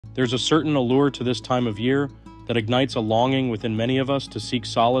There's a certain allure to this time of year that ignites a longing within many of us to seek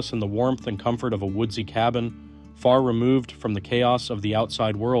solace in the warmth and comfort of a woodsy cabin, far removed from the chaos of the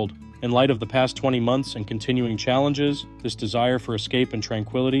outside world. In light of the past 20 months and continuing challenges, this desire for escape and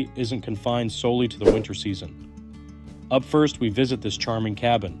tranquility isn't confined solely to the winter season. Up first, we visit this charming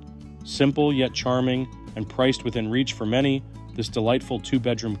cabin. Simple yet charming and priced within reach for many, this delightful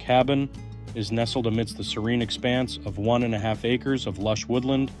 2-bedroom cabin is nestled amidst the serene expanse of 1.5 acres of lush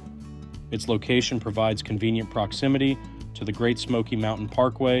woodland. Its location provides convenient proximity to the Great Smoky Mountain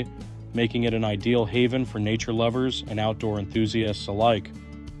Parkway, making it an ideal haven for nature lovers and outdoor enthusiasts alike.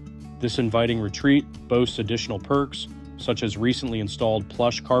 This inviting retreat boasts additional perks, such as recently installed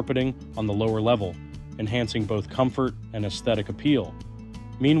plush carpeting on the lower level, enhancing both comfort and aesthetic appeal.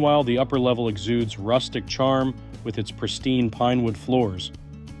 Meanwhile, the upper level exudes rustic charm with its pristine pinewood floors,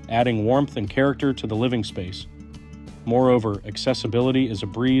 adding warmth and character to the living space. Moreover, accessibility is a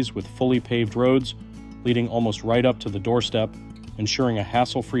breeze with fully paved roads leading almost right up to the doorstep, ensuring a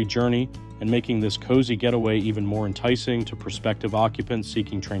hassle-free journey and making this cozy getaway even more enticing to prospective occupants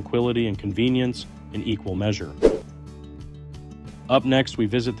seeking tranquility and convenience in equal measure. Up next, we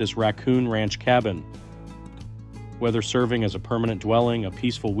visit this Raccoon Ranch cabin. Whether serving as a permanent dwelling, a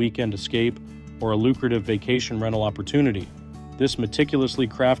peaceful weekend escape, or a lucrative vacation rental opportunity, this meticulously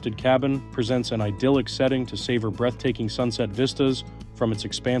crafted cabin presents an idyllic setting to savor breathtaking sunset vistas from its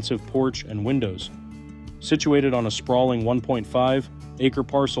expansive porch and windows. Situated on a sprawling 1.5-acre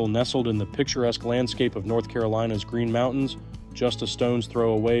parcel nestled in the picturesque landscape of North Carolina's Green Mountains, just a stone's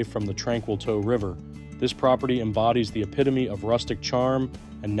throw away from the tranquil Tow River, this property embodies the epitome of rustic charm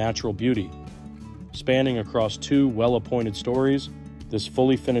and natural beauty. Spanning across 2 well-appointed stories, this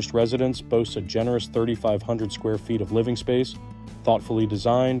fully finished residence boasts a generous 3,500 square feet of living space, thoughtfully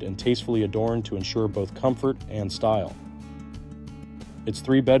designed and tastefully adorned to ensure both comfort and style. Its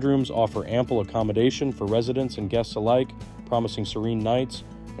 3 bedrooms offer ample accommodation for residents and guests alike, promising serene nights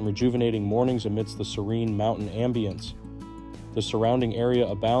and rejuvenating mornings amidst the serene mountain ambience. The surrounding area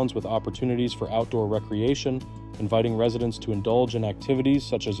abounds with opportunities for outdoor recreation, inviting residents to indulge in activities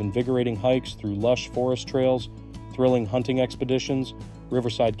such as invigorating hikes through lush forest trails, thrilling hunting expeditions,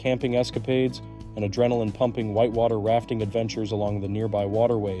 riverside camping escapades, and adrenaline-pumping whitewater rafting adventures along the nearby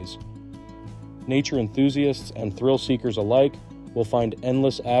waterways. Nature enthusiasts and thrill-seekers alike will find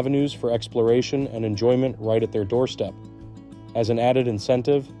endless avenues for exploration and enjoyment right at their doorstep. As an added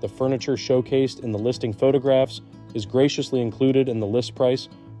incentive, the furniture showcased in the listing photographs is graciously included in the list price,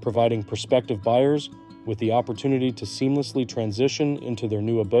 providing prospective buyers with the opportunity to seamlessly transition into their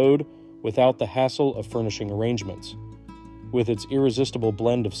new abode without the hassle of furnishing arrangements. With its irresistible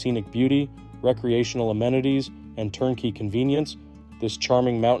blend of scenic beauty, recreational amenities, and turnkey convenience, this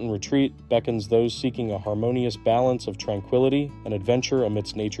charming mountain retreat beckons those seeking a harmonious balance of tranquility and adventure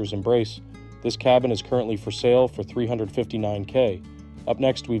amidst nature's embrace. This cabin is currently for sale for $359K. Up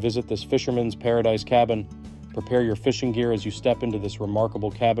next, we visit this Fisherman's Paradise cabin. Prepare your fishing gear as you step into this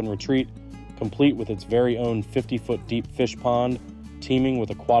remarkable cabin retreat, complete with its very own 50-foot deep fish pond, teeming with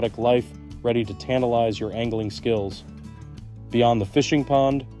aquatic life, ready to tantalize your angling skills. Beyond the fishing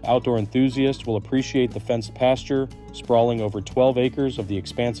pond, outdoor enthusiasts will appreciate the fenced pasture sprawling over 12 acres of the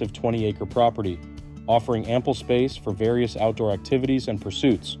expansive 20-acre property, offering ample space for various outdoor activities and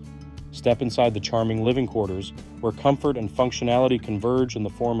pursuits. Step inside the charming living quarters, where comfort and functionality converge in the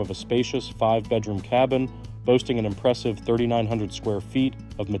form of a spacious 5-bedroom cabin boasting an impressive 3,900 square feet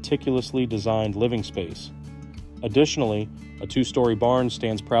of meticulously designed living space. Additionally, a 2-story barn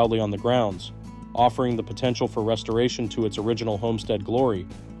stands proudly on the grounds, offering the potential for restoration to its original homestead glory,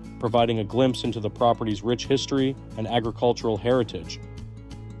 providing a glimpse into the property's rich history and agricultural heritage.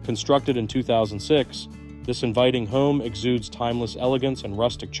 Constructed in 2006, this inviting home exudes timeless elegance and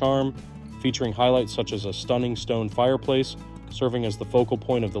rustic charm, featuring highlights such as a stunning stone fireplace serving as the focal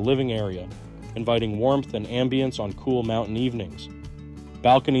point of the living area, inviting warmth and ambience on cool mountain evenings.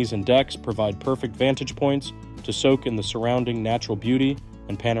 Balconies and decks provide perfect vantage points to soak in the surrounding natural beauty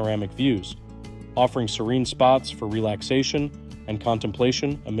and panoramic views, offering serene spots for relaxation and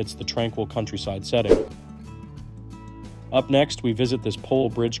contemplation amidst the tranquil countryside setting. Up next, we visit this Pole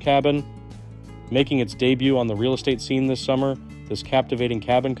Bridge cabin. Making its debut on the real estate scene this summer, this captivating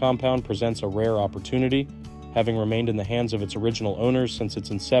cabin compound presents a rare opportunity, having remained in the hands of its original owners since its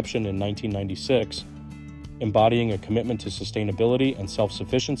inception in 1996. Embodying a commitment to sustainability and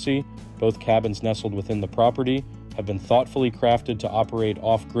self-sufficiency, both cabins nestled within the property have been thoughtfully crafted to operate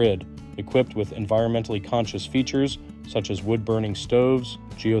off-grid, equipped with environmentally conscious features such as wood-burning stoves,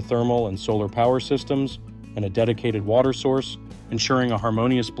 geothermal and solar power systems, and a dedicated water source, ensuring a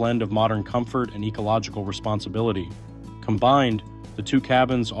harmonious blend of modern comfort and ecological responsibility. Combined, The two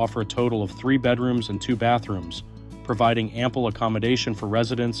cabins offer a total of 3 bedrooms and 2 bathrooms, providing ample accommodation for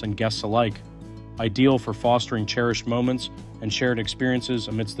residents and guests alike, ideal for fostering cherished moments and shared experiences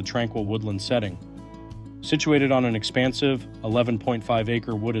amidst the tranquil woodland setting. Situated on an expansive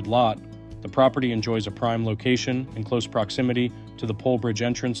 11.5-acre wooded lot, the property enjoys a prime location in close proximity to the Pole Bridge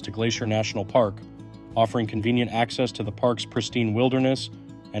entrance to Glacier National Park, offering convenient access to the park's pristine wilderness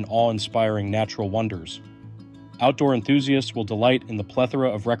and awe-inspiring natural wonders. Outdoor enthusiasts will delight in the plethora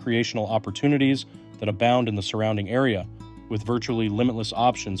of recreational opportunities that abound in the surrounding area, with virtually limitless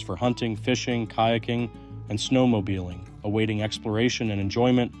options for hunting, fishing, kayaking, and snowmobiling, awaiting exploration and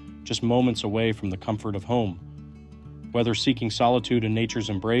enjoyment just moments away from the comfort of home. Whether seeking solitude in nature's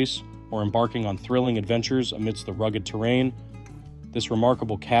embrace or embarking on thrilling adventures amidst the rugged terrain, this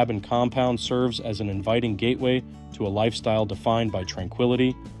remarkable cabin compound serves as an inviting gateway to a lifestyle defined by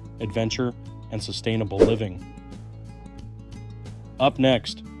tranquility, adventure, and sustainable living. Up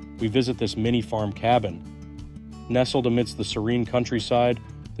next, we visit this mini farm cabin. Nestled amidst the serene countryside,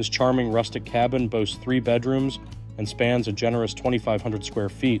 this charming rustic cabin boasts 3 bedrooms and spans a generous 2,500 square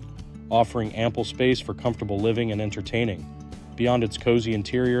feet, offering ample space for comfortable living and entertaining. Beyond its cozy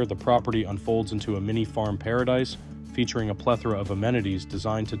interior, the property unfolds into a mini farm paradise, featuring a plethora of amenities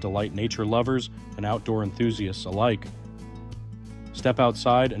designed to delight nature lovers and outdoor enthusiasts alike. Step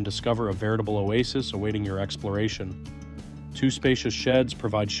outside and discover a veritable oasis awaiting your exploration. 2 spacious sheds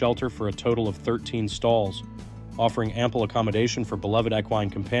provide shelter for a total of 13 stalls, offering ample accommodation for beloved equine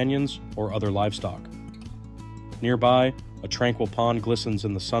companions or other livestock. Nearby, a tranquil pond glistens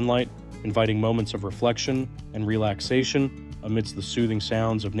in the sunlight, inviting moments of reflection and relaxation amidst the soothing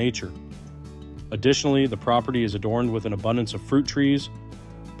sounds of nature. Additionally, the property is adorned with an abundance of fruit trees,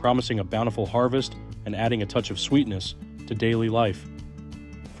 promising a bountiful harvest and adding a touch of sweetness to daily life.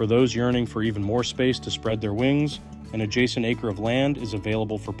 For those yearning for even more space to spread their wings, an adjacent acre of land is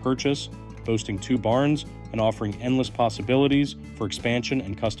available for purchase, boasting 2 barns and offering endless possibilities for expansion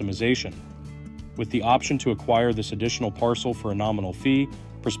and customization. With the option to acquire this additional parcel for a nominal fee,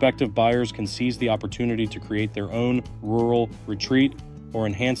 prospective buyers can seize the opportunity to create their own rural retreat or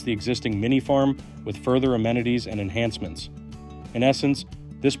enhance the existing mini farm with further amenities and enhancements. In essence,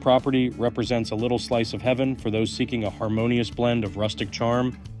 this property represents a little slice of heaven for those seeking a harmonious blend of rustic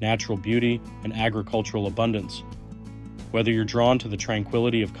charm, natural beauty, and agricultural abundance. Whether you're drawn to the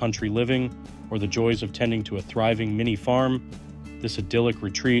tranquility of country living or the joys of tending to a thriving mini farm, this idyllic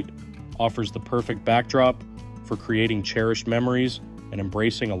retreat offers the perfect backdrop for creating cherished memories and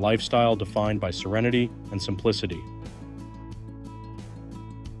embracing a lifestyle defined by serenity and simplicity.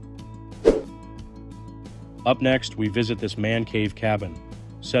 Up next, we visit this man cave cabin.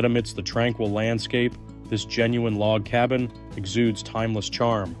 Set amidst the tranquil landscape, this genuine log cabin exudes timeless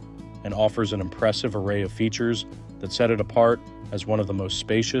charm and offers an impressive array of features that set it apart as one of the most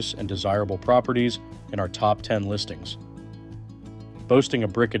spacious and desirable properties in our top 10 listings. Boasting a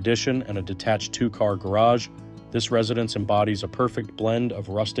brick addition and a detached 2-car garage, this residence embodies a perfect blend of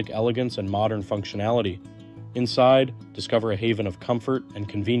rustic elegance and modern functionality. Inside, discover a haven of comfort and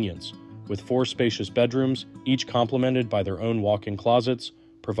convenience, with 4 spacious bedrooms, each complemented by their own walk-in closets,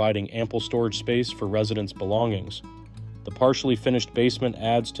 providing ample storage space for residents' belongings. The partially finished basement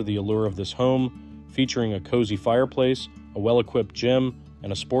adds to the allure of this home, featuring a cozy fireplace, a well-equipped gym,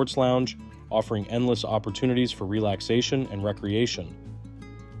 and a sports lounge, offering endless opportunities for relaxation and recreation.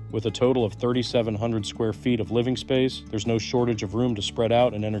 With a total of 3,700 square feet of living space, there's no shortage of room to spread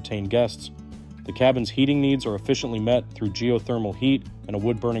out and entertain guests. The cabin's heating needs are efficiently met through geothermal heat and a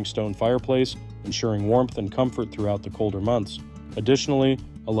wood-burning stone fireplace, ensuring warmth and comfort throughout the colder months. Additionally,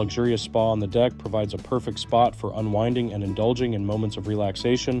 a luxurious spa on the deck provides a perfect spot for unwinding and indulging in moments of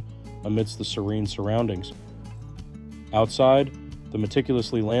relaxation amidst the serene surroundings. Outside, the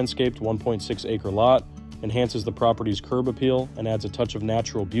meticulously landscaped 1.6-acre lot enhances the property's curb appeal and adds a touch of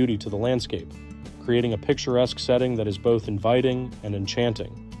natural beauty to the landscape, creating a picturesque setting that is both inviting and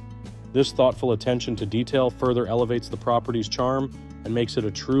enchanting. This thoughtful attention to detail further elevates the property's charm and makes it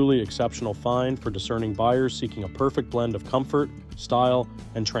a truly exceptional find for discerning buyers seeking a perfect blend of comfort, style,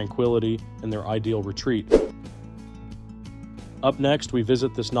 and tranquility in their ideal retreat. Up next, we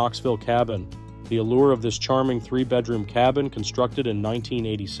visit this Knoxville cabin. The allure of this charming 3-bedroom cabin, constructed in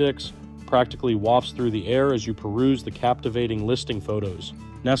 1986, practically wafts through the air as you peruse the captivating listing photos.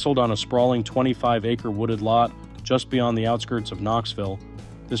 Nestled on a sprawling 25-acre wooded lot just beyond the outskirts of Knoxville,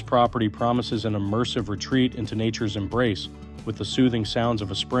 this property promises an immersive retreat into nature's embrace, with the soothing sounds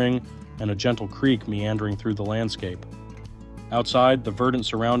of a spring and a gentle creek meandering through the landscape. Outside, the verdant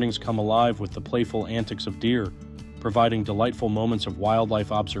surroundings come alive with the playful antics of deer, providing delightful moments of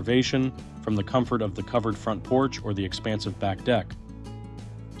wildlife observation from the comfort of the covered front porch or the expansive back deck.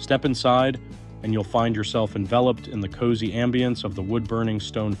 Step inside, and you'll find yourself enveloped in the cozy ambience of the wood-burning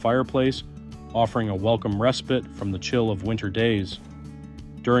stone fireplace, offering a welcome respite from the chill of winter days.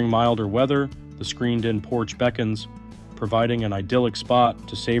 During milder weather, the screened-in porch beckons, providing an idyllic spot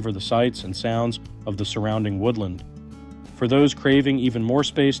to savor the sights and sounds of the surrounding woodland. For those craving even more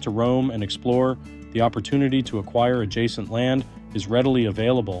space to roam and explore, the opportunity to acquire adjacent land is readily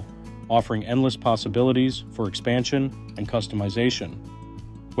available, offering endless possibilities for expansion and customization.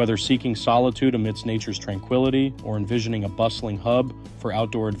 Whether seeking solitude amidst nature's tranquility or envisioning a bustling hub for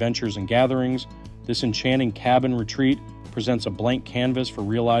outdoor adventures and gatherings, this enchanting cabin retreat presents a blank canvas for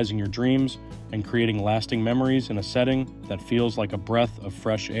realizing your dreams and creating lasting memories in a setting that feels like a breath of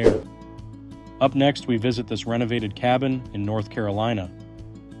fresh air. Up next, we visit this renovated cabin in North Carolina.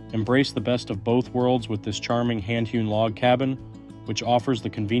 Embrace the best of both worlds with this charming hand-hewn log cabin, which offers the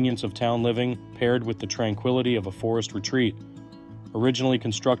convenience of town living paired with the tranquility of a forest retreat. Originally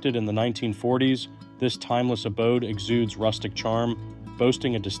constructed in the 1940s, this timeless abode exudes rustic charm,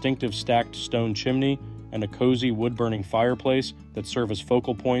 boasting a distinctive stacked stone chimney and a cozy wood-burning fireplace that serve as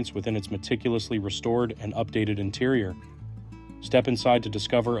focal points within its meticulously restored and updated interior. Step inside to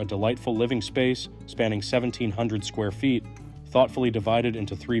discover a delightful living space spanning 1,700 square feet, thoughtfully divided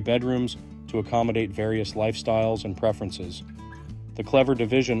into 3 bedrooms to accommodate various lifestyles and preferences. The clever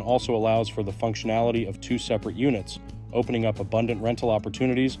division also allows for the functionality of 2 separate units, opening up abundant rental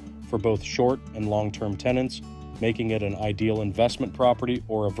opportunities for both short and long-term tenants, making it an ideal investment property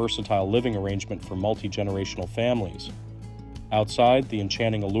or a versatile living arrangement for multi-generational families. Outside, the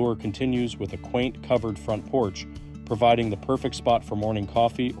enchanting allure continues with a quaint covered front porch, providing the perfect spot for morning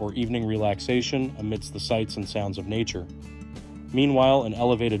coffee or evening relaxation amidst the sights and sounds of nature. Meanwhile, an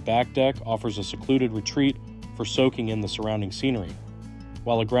elevated back deck offers a secluded retreat for soaking in the surrounding scenery,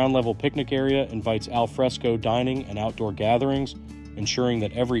 while a ground-level picnic area invites al fresco dining and outdoor gatherings, ensuring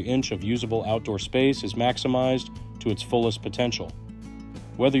that every inch of usable outdoor space is maximized to its fullest potential.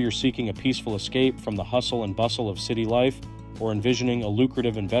 Whether you're seeking a peaceful escape from the hustle and bustle of city life or envisioning a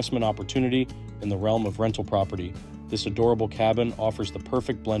lucrative investment opportunity in the realm of rental property, this adorable cabin offers the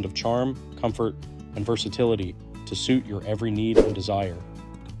perfect blend of charm, comfort, and versatility to suit your every need and desire.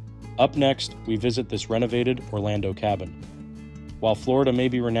 Up next, we visit this renovated Orlando cabin. While Florida may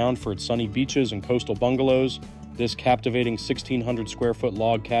be renowned for its sunny beaches and coastal bungalows, this captivating 1,600 square foot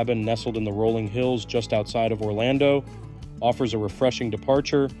log cabin nestled in the rolling hills just outside of Orlando offers a refreshing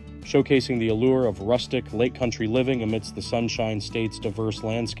departure, showcasing the allure of rustic lake country living amidst the Sunshine State's diverse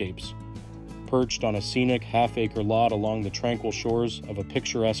landscapes. Perched on a scenic half-acre lot along the tranquil shores of a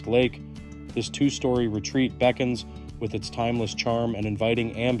picturesque lake, this 2-story retreat beckons with its timeless charm and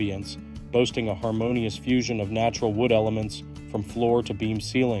inviting ambience, boasting a harmonious fusion of natural wood elements from floor to beam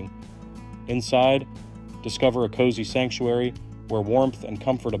ceiling. Inside, discover a cozy sanctuary where warmth and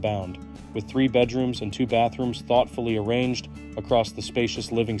comfort abound, with 3 bedrooms and 2 bathrooms thoughtfully arranged across the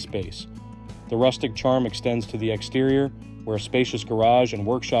spacious living space. The rustic charm extends to the exterior, where a spacious garage and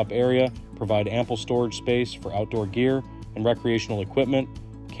workshop area provide ample storage space for outdoor gear and recreational equipment,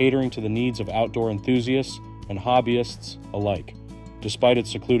 catering to the needs of outdoor enthusiasts and hobbyists alike. Despite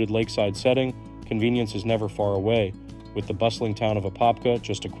its secluded lakeside setting, convenience is never far away, with the bustling town of Apopka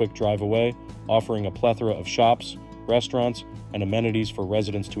just a quick drive away, offering a plethora of shops, restaurants, and amenities for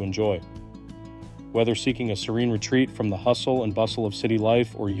residents to enjoy. Whether seeking a serene retreat from the hustle and bustle of city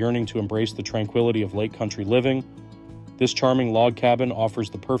life or yearning to embrace the tranquility of lake country living, this charming log cabin offers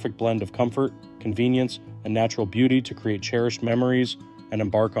the perfect blend of comfort, convenience, and natural beauty to create cherished memories and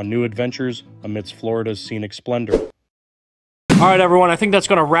embark on new adventures amidst Florida's scenic splendor. All right, everyone, I think that's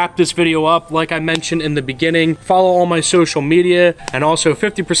going to wrap this video up. Like I mentioned in the beginning, follow all my social media, and also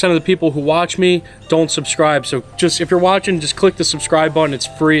 50% of the people who watch me don't subscribe. So just, if you're watching, just click the subscribe button. It's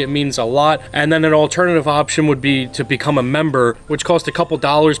free. It means a lot. And then an alternative option would be to become a member, which costs a couple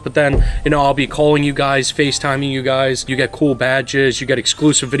dollars, but then, you know, I'll be calling you guys, FaceTiming you guys. You get cool badges, you get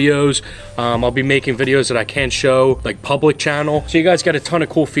exclusive videos. I'll be making videos that I can't show, like public channel. So you guys get a ton of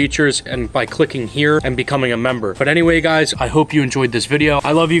cool features and by clicking here and becoming a member. But anyway, guys, I hope you enjoyed this video.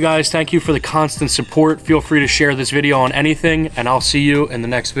 I love you guys. Thank you for the constant support. Feel free to share this video on anything, and I'll see you in the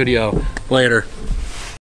next video. Later.